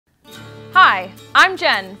Hi, I'm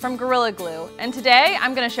Jen from Gorilla Glue, and today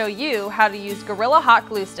I'm going to show you how to use Gorilla Hot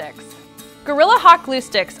Glue Sticks. Gorilla Hot Glue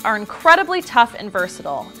Sticks are incredibly tough and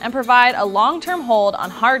versatile and provide a long-term hold on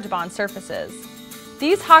hard-to-bond surfaces.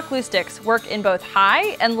 These hot glue sticks work in both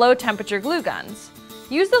high and low temperature glue guns.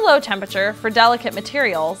 Use the low temperature for delicate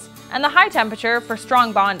materials and the high temperature for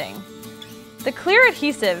strong bonding. The clear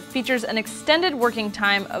adhesive features an extended working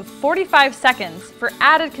time of 45 seconds for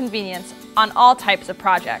added convenience on all types of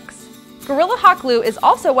projects. Gorilla Hot Glue is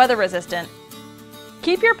also weather resistant.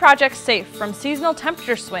 Keep your projects safe from seasonal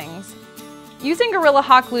temperature swings. Using Gorilla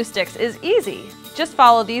Hot Glue Sticks is easy. Just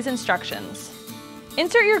follow these instructions.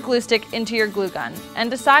 Insert your glue stick into your glue gun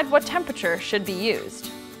and decide what temperature should be used.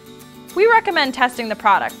 We recommend testing the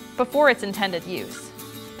product before its intended use.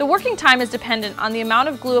 The working time is dependent on the amount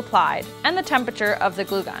of glue applied and the temperature of the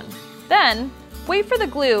glue gun. Then, wait for the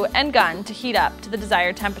glue and gun to heat up to the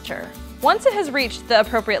desired temperature. Once it has reached the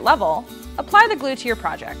appropriate level, apply the glue to your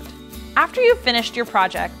project. After you've finished your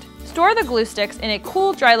project, store the glue sticks in a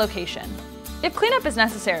cool, dry location. If cleanup is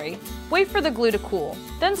necessary, wait for the glue to cool,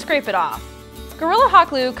 then scrape it off. Gorilla Hot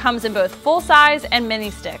Glue comes in both full-size and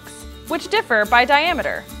mini sticks, which differ by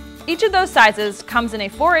diameter. Each of those sizes comes in a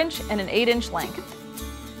 4-inch and an 8-inch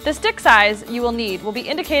length. The stick size you will need will be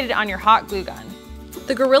indicated on your hot glue gun.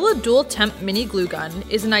 The Gorilla Dual Temp Mini Glue Gun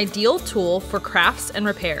is an ideal tool for crafts and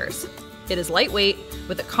repairs. It is lightweight,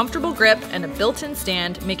 with a comfortable grip and a built-in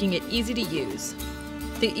stand, making it easy to use.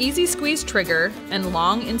 The easy squeeze trigger and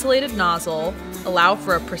long insulated nozzle allow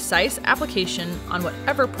for a precise application on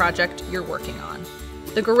whatever project you're working on.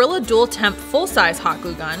 The Gorilla Dual Temp full-size hot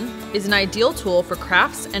glue gun is an ideal tool for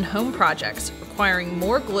crafts and home projects requiring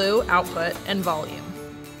more glue output and volume.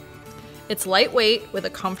 It's lightweight with a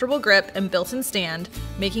comfortable grip and built-in stand,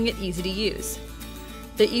 making it easy to use.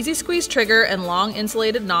 The easy squeeze trigger and long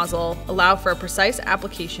insulated nozzle allow for a precise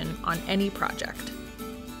application on any project.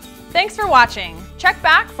 Thanks for watching. Check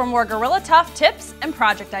back for more Gorilla Tough tips and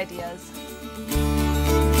project ideas.